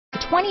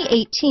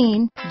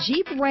2018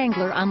 Jeep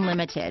Wrangler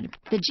Unlimited.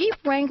 The Jeep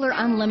Wrangler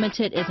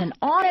Unlimited is an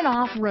on and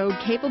off-road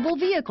capable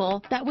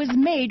vehicle that was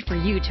made for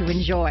you to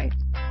enjoy.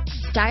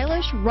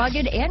 Stylish,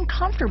 rugged, and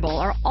comfortable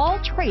are all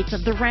traits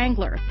of the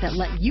Wrangler that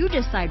let you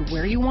decide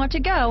where you want to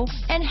go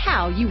and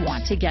how you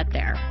want to get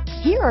there.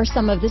 Here are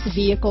some of this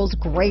vehicle's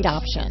great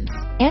options: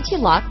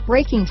 anti-lock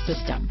braking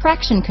system,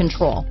 traction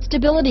control,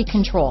 stability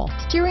control,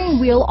 steering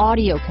wheel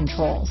audio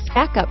controls,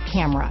 backup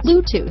camera,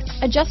 Bluetooth,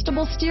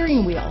 adjustable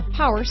steering wheel,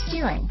 power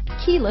steering,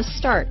 keyless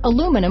start,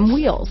 aluminum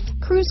wheels,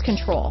 cruise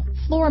control,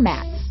 floor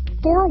mats,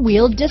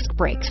 four-wheel disc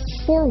brakes,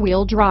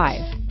 four-wheel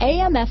drive,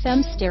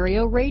 AM/FM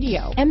stereo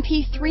radio,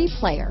 MP3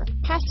 player,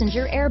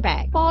 passenger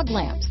airbag, fog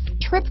lamps,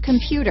 trip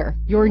computer.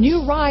 Your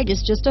new ride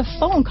is just a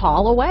phone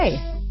call away.